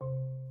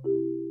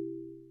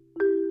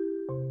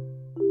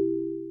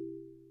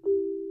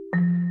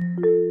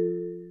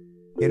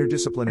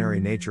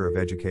Interdisciplinary nature of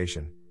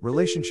education,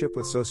 relationship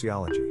with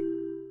sociology.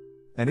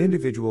 An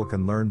individual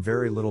can learn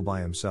very little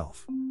by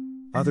himself.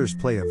 Others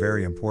play a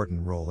very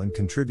important role and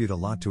contribute a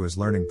lot to his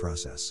learning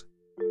process.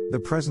 The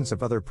presence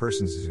of other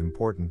persons is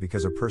important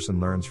because a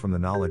person learns from the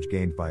knowledge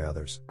gained by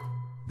others.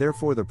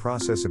 Therefore, the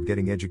process of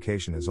getting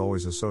education is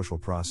always a social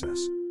process.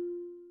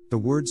 The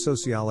word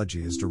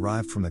sociology is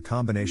derived from the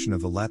combination of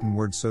the Latin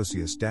word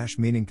socius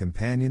meaning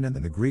companion and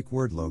the Greek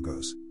word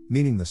logos,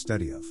 meaning the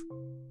study of.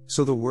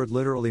 So the word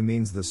literally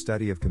means the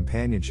study of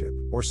companionship,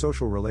 or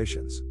social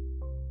relations.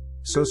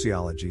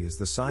 Sociology is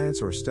the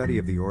science or study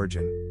of the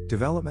origin,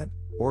 development,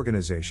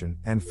 organization,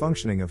 and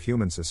functioning of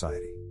human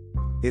society.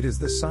 It is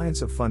the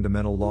science of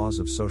fundamental laws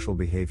of social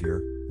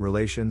behavior,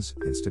 relations,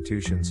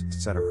 institutions,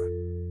 etc.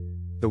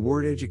 The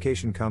word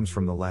education comes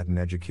from the Latin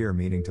educare,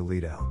 meaning to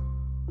lead out.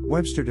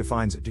 Webster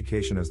defines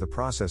education as the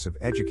process of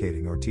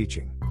educating or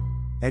teaching.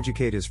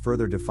 Educate is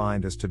further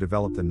defined as to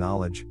develop the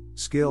knowledge,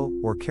 skill,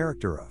 or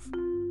character of.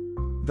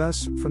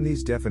 Thus, from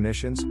these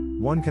definitions,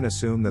 one can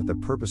assume that the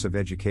purpose of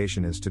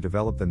education is to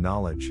develop the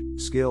knowledge,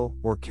 skill,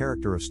 or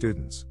character of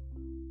students.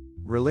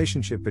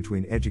 Relationship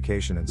between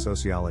education and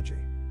sociology.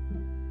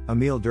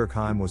 Emile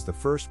Durkheim was the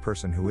first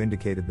person who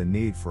indicated the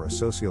need for a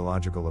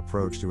sociological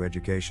approach to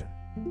education.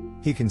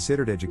 He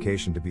considered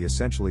education to be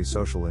essentially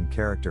social in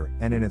character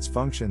and in its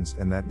functions,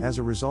 and that as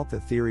a result the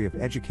theory of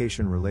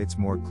education relates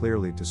more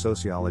clearly to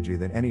sociology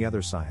than any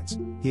other science.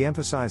 He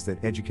emphasized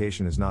that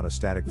education is not a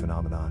static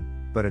phenomenon,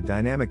 but a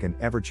dynamic and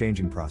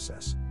ever-changing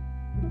process.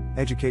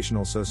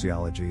 Educational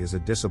sociology is a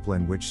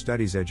discipline which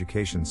studies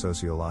education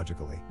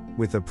sociologically,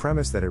 with the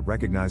premise that it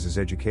recognizes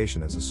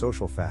education as a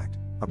social fact,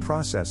 a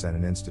process and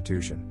an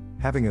institution,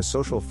 having a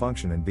social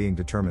function and being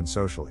determined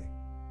socially.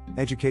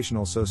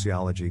 Educational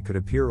sociology could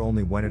appear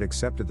only when it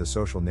accepted the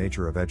social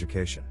nature of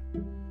education.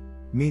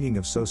 Meaning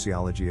of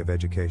sociology of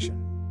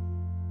education.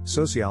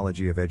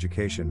 Sociology of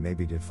education may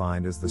be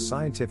defined as the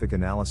scientific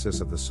analysis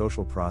of the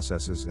social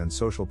processes and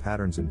social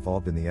patterns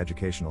involved in the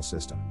educational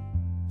system.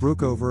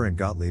 Brookover and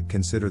Gottlieb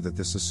consider that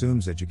this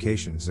assumes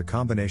education is a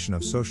combination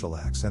of social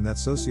acts and that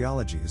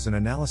sociology is an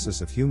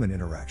analysis of human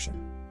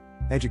interaction.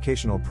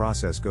 Educational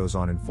process goes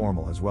on in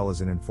formal as well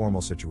as in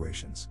informal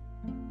situations.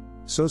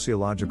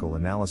 Sociological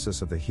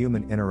analysis of the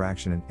human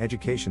interaction in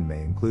education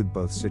may include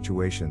both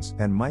situations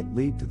and might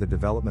lead to the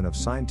development of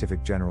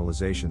scientific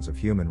generalizations of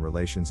human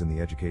relations in the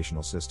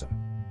educational system.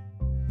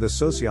 The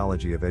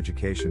sociology of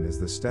education is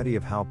the study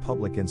of how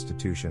public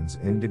institutions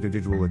and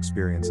individual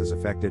experiences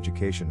affect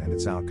education and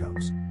its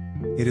outcomes.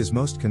 It is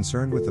most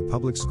concerned with the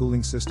public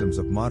schooling systems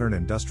of modern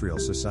industrial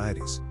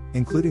societies,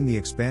 including the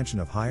expansion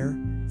of higher,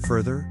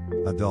 further,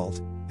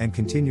 adult, and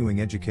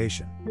continuing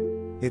education.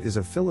 It is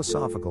a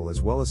philosophical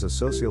as well as a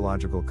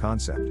sociological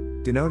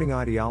concept, denoting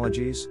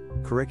ideologies,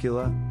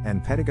 curricula,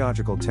 and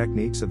pedagogical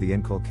techniques of the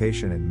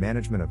inculcation and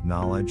management of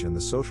knowledge and the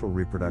social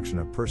reproduction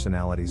of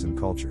personalities and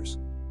cultures.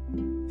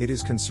 It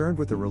is concerned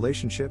with the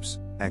relationships,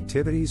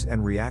 activities,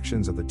 and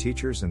reactions of the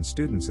teachers and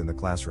students in the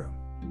classroom.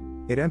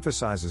 It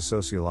emphasizes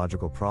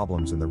sociological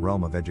problems in the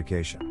realm of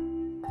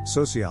education.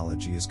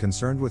 Sociology is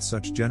concerned with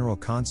such general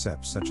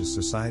concepts such as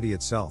society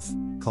itself,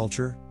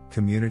 culture,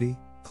 community,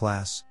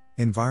 class,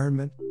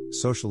 environment,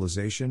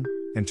 socialization,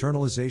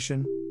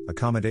 internalization,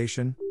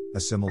 accommodation,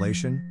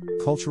 assimilation,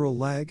 cultural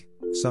lag,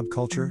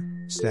 subculture,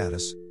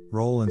 status,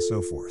 role, and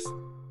so forth.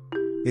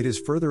 It is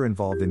further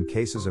involved in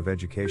cases of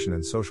education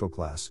and social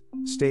class,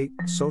 state,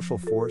 social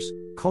force,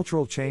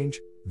 cultural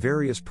change,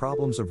 various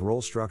problems of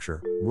role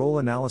structure, role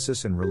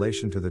analysis in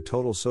relation to the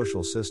total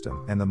social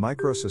system and the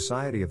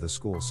micro-society of the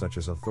school, such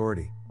as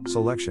authority,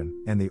 selection,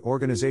 and the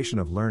organization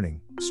of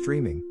learning,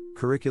 streaming,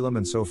 curriculum,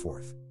 and so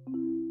forth.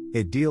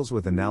 It deals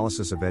with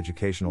analysis of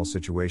educational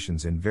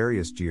situations in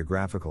various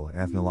geographical and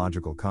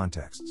ethnological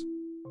contexts.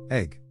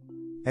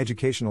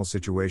 Educational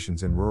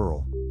situations in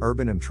rural,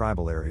 urban, and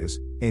tribal areas,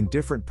 in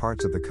different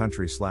parts of the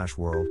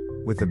country/world,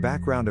 with the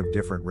background of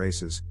different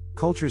races,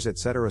 cultures,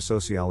 etc.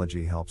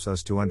 Sociology helps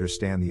us to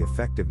understand the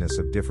effectiveness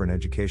of different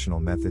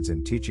educational methods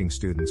in teaching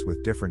students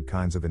with different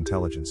kinds of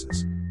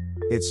intelligences.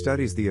 It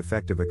studies the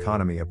effect of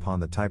economy upon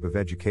the type of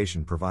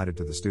education provided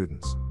to the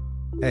students.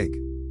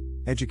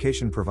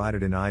 Education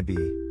provided in IB,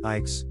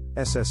 IX,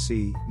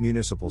 SSC,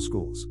 municipal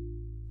schools.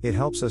 It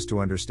helps us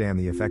to understand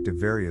the effect of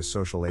various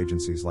social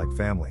agencies like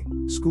family,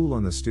 school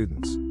on the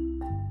students.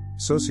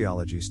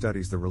 Sociology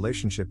studies the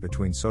relationship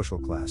between social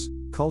class,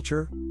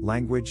 culture,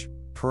 language,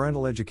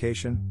 parental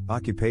education,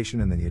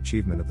 occupation, and the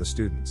achievement of the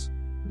students.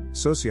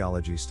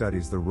 Sociology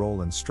studies the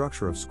role and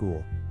structure of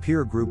school,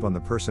 peer group on the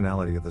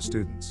personality of the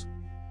students.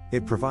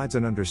 It provides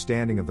an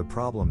understanding of the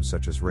problems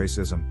such as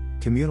racism,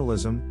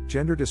 communalism,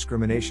 gender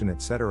discrimination,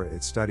 etc.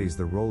 It studies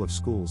the role of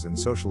schools in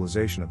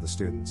socialization of the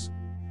students.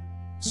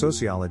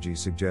 Sociology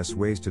suggests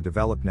ways to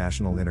develop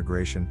national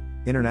integration,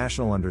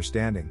 international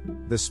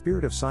understanding, the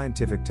spirit of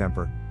scientific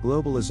temper,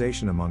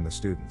 globalization among the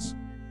students.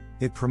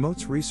 It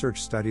promotes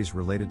research studies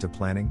related to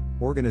planning,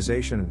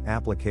 organization, and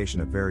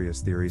application of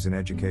various theories in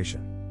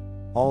education.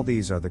 All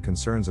these are the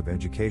concerns of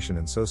education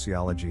and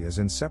sociology as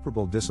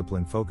inseparable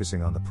discipline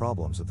focusing on the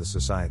problems of the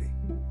society.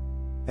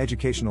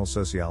 Educational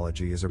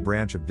sociology is a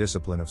branch of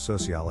discipline of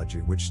sociology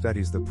which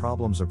studies the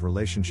problems of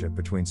relationship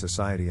between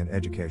society and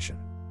education.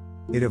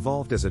 It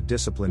evolved as a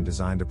discipline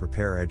designed to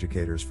prepare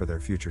educators for their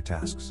future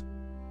tasks.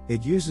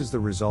 It uses the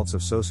results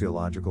of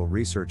sociological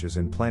researches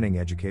in planning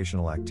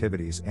educational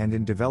activities and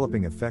in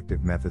developing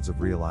effective methods of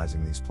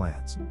realizing these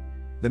plans.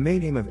 The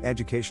main aim of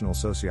educational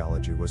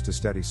sociology was to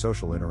study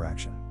social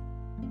interaction.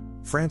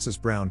 Francis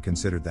Brown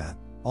considered that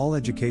all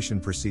education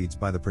proceeds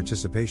by the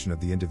participation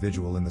of the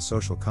individual in the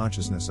social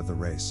consciousness of the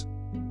race.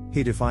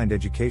 He defined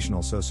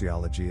educational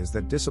sociology as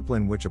that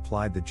discipline which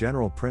applied the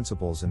general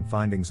principles and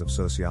findings of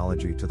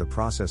sociology to the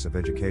process of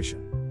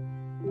education.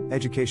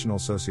 Educational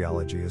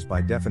sociology is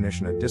by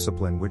definition a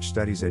discipline which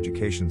studies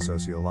education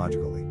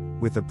sociologically,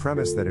 with the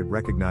premise that it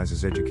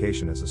recognizes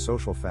education as a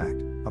social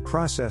fact, a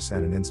process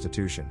and an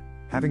institution,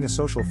 having a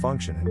social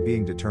function and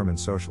being determined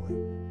socially.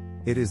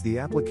 It is the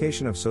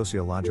application of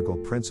sociological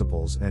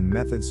principles and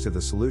methods to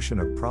the solution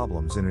of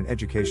problems in an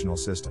educational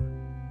system.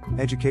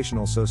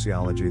 Educational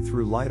sociology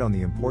threw light on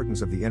the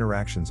importance of the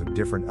interactions of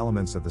different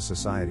elements of the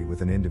society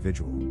with an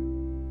individual.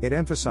 It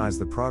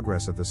emphasized the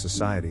progress of the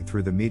society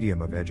through the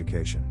medium of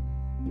education.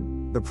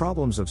 The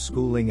problems of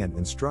schooling and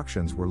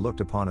instructions were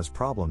looked upon as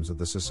problems of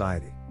the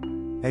society.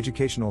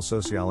 Educational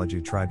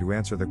sociology tried to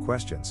answer the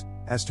questions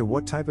as to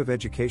what type of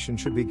education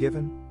should be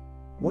given,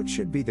 what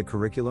should be the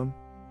curriculum,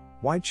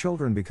 why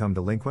children become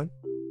delinquent.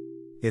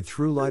 It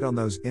threw light on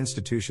those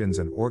institutions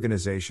and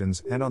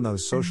organizations and on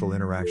those social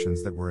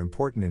interactions that were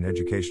important in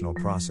educational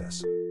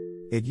process.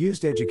 It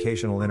used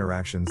educational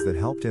interactions that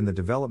helped in the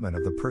development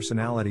of the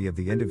personality of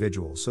the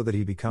individual so that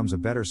he becomes a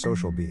better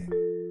social being.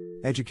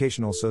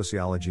 Educational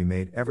sociology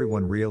made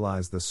everyone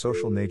realize the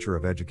social nature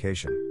of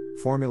education,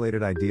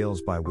 formulated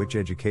ideals by which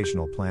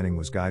educational planning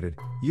was guided,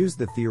 used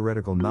the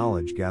theoretical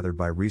knowledge gathered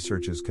by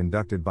researches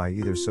conducted by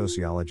either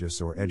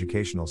sociologists or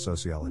educational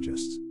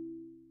sociologists.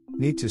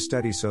 Need to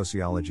study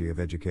sociology of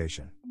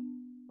education.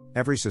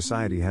 Every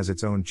society has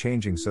its own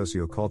changing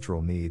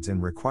socio-cultural needs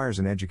and requires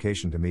an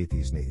education to meet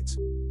these needs.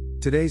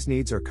 Today's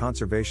needs are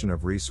conservation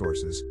of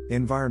resources,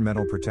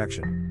 environmental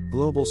protection,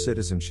 global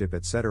citizenship,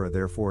 etc.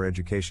 Therefore,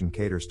 education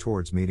caters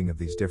towards meeting of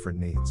these different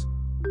needs.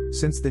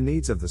 Since the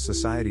needs of the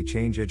society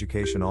change,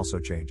 education also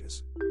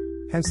changes.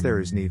 Hence, there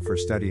is need for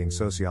studying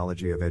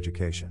sociology of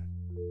education.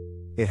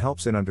 It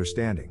helps in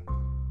understanding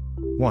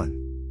 1.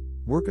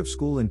 Work of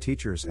school and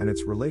teachers and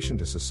its relation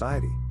to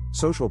society,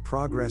 social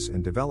progress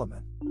and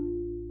development.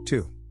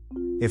 2.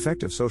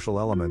 Effect of social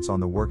elements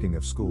on the working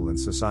of school and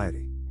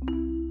society.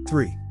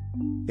 3.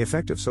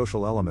 Effect of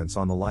social elements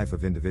on the life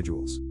of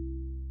individuals.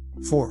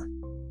 4.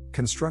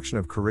 Construction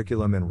of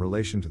curriculum in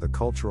relation to the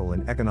cultural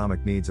and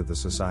economic needs of the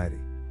society.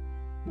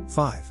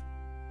 5.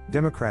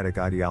 Democratic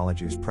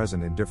ideologies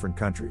present in different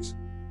countries.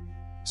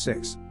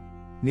 6.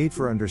 Need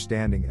for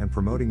understanding and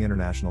promoting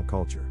international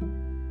culture.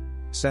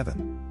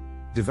 7.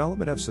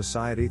 Development of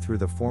society through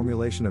the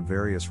formulation of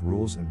various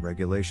rules and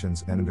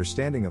regulations and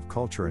understanding of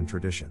culture and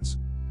traditions.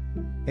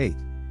 8.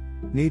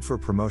 Need for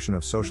promotion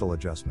of social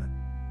adjustment.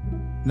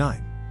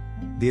 9.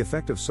 The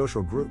effect of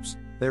social groups,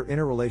 their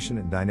interrelation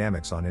and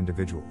dynamics on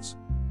individuals.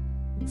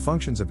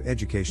 Functions of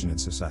education in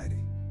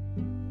society.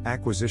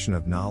 Acquisition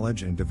of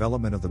knowledge and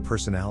development of the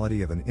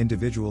personality of an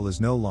individual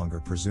is no longer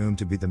presumed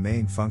to be the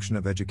main function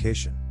of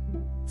education.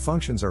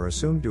 Functions are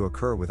assumed to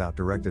occur without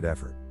directed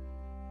effort.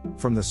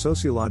 From the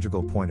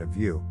sociological point of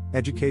view,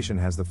 education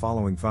has the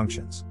following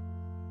functions.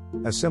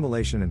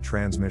 Assimilation and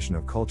transmission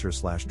of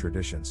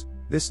culture/traditions.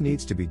 This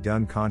needs to be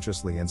done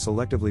consciously and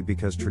selectively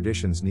because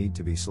traditions need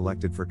to be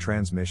selected for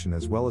transmission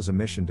as well as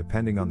omission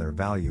depending on their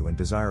value and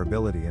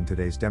desirability in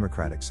today's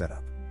democratic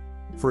setup.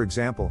 For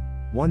example,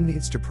 one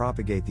needs to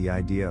propagate the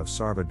idea of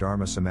sarva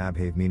dharma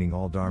samabhave, meaning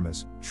all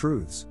dharmas,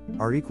 truths,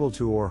 are equal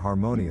to or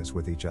harmonious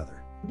with each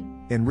other.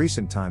 In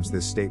recent times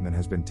this statement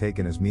has been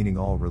taken as meaning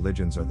all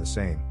religions are the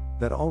same,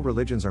 that all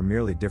religions are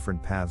merely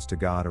different paths to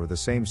God or the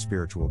same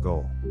spiritual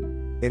goal.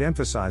 It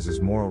emphasizes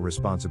moral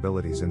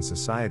responsibilities in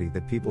society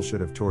that people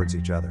should have towards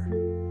each other.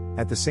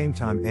 At the same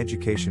time,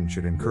 education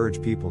should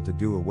encourage people to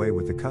do away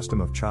with the custom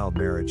of child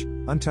marriage,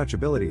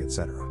 untouchability,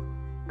 etc.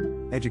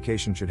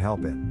 Education should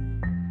help in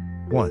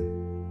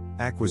 1.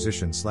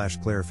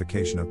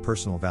 Acquisition/clarification of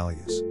personal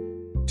values.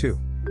 2.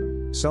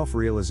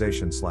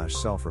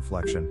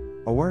 Self-realization/self-reflection,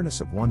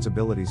 awareness of one's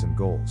abilities and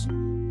goals.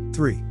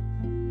 3.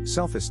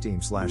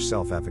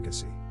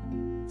 Self-esteem/self-efficacy.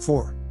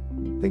 4.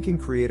 Thinking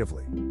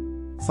creatively.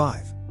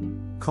 5.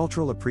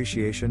 Cultural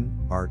appreciation,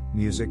 art,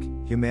 music,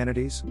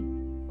 humanities.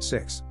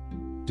 6.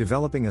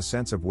 Developing a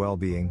sense of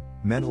well-being,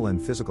 mental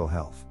and physical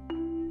health.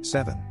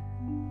 7.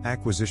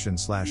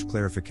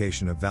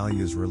 Acquisition/clarification of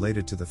values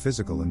related to the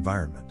physical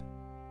environment.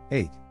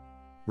 8.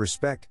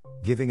 Respect,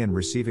 giving and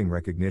receiving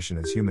recognition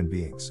as human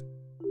beings.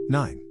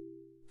 9.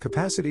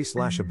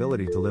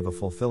 Capacity/ability to live a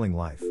fulfilling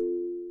life.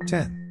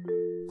 10.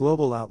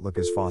 Global outlook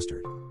is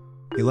fostered.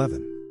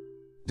 11.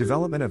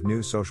 Development of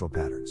new social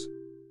patterns.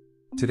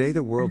 Today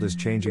the world is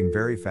changing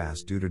very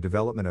fast due to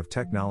development of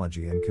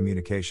technology and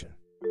communication.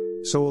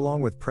 So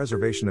along with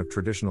preservation of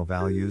traditional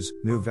values,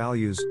 new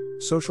values,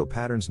 Social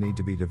patterns need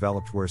to be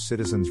developed where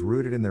citizens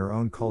rooted in their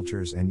own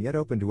cultures and yet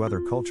open to other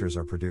cultures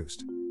are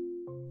produced.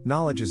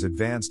 Knowledge is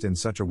advanced in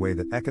such a way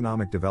that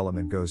economic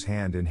development goes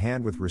hand in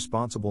hand with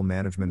responsible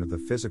management of the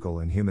physical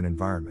and human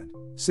environment.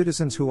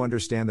 Citizens who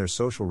understand their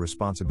social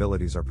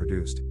responsibilities are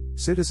produced.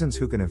 Citizens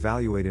who can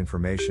evaluate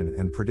information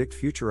and predict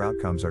future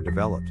outcomes are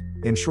developed.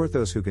 In short,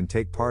 those who can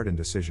take part in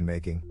decision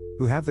making,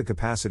 who have the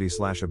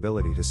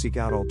capacity/ability to seek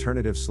out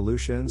alternative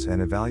solutions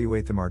and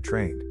evaluate them are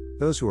trained.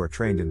 Those who are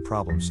trained in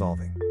problem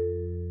solving.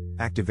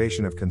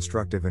 Activation of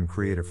constructive and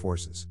creative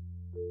forces.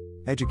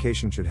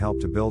 Education should help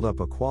to build up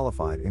a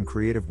qualified and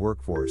creative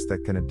workforce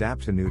that can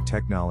adapt to new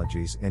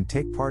technologies and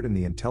take part in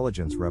the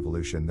intelligence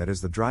revolution that is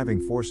the driving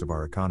force of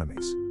our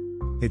economies.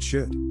 It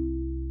should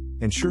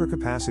ensure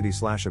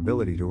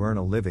capacity/ability to earn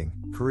a living,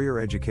 career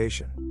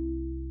education.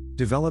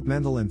 Develop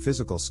mental and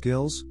physical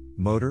skills,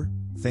 motor,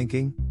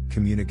 thinking,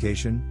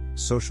 communication,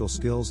 social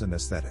skills and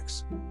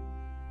aesthetics.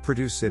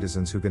 Produce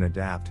citizens who can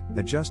adapt,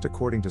 adjust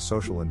according to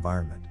social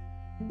environment.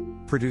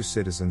 Produce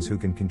citizens who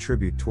can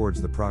contribute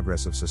towards the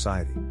progress of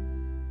society.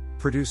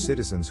 Produce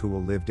citizens who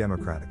will live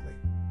democratically.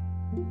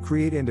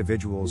 Create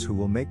individuals who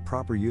will make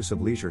proper use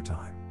of leisure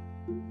time.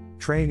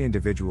 Train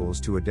individuals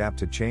to adapt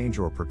to change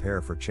or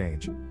prepare for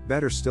change,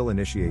 better still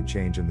initiate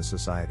change in the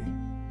society.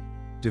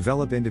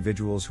 Develop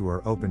individuals who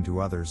are open to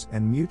others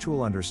and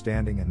mutual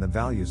understanding and the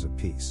values of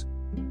peace.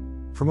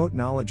 Promote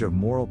knowledge of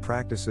moral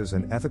practices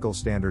and ethical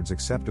standards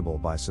acceptable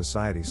by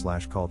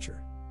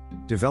society/culture.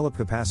 Develop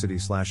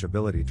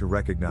capacity/ability to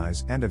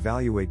recognize and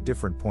evaluate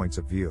different points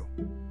of view.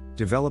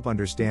 Develop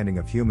understanding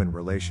of human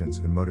relations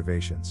and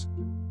motivations.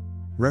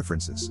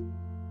 References: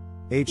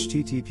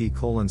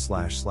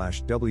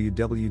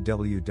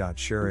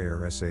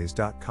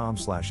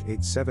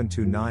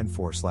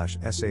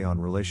 http://www.sharearessays.com/87294/essay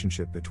on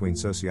relationship between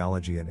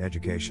sociology and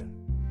education.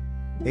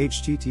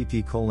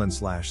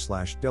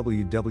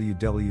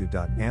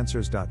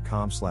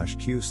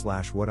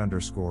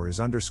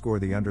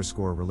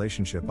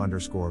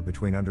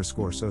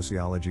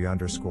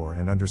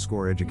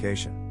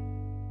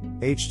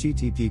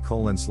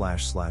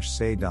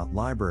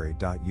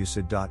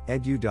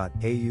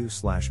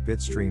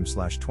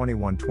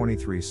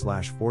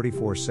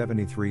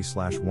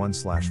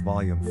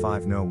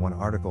 5no1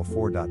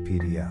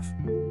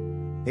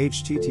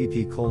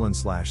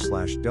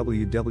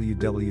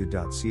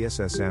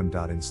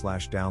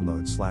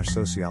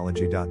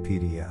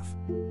 http://www.cssm.in/download/sociology.pdf.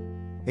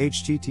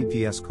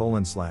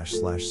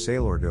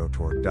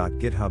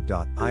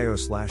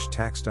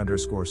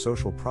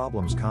 https://sailor.github.io/text_social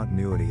problems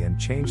continuity and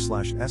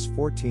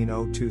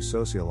change/s1402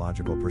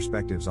 sociological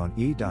perspectives on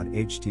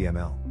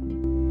e.html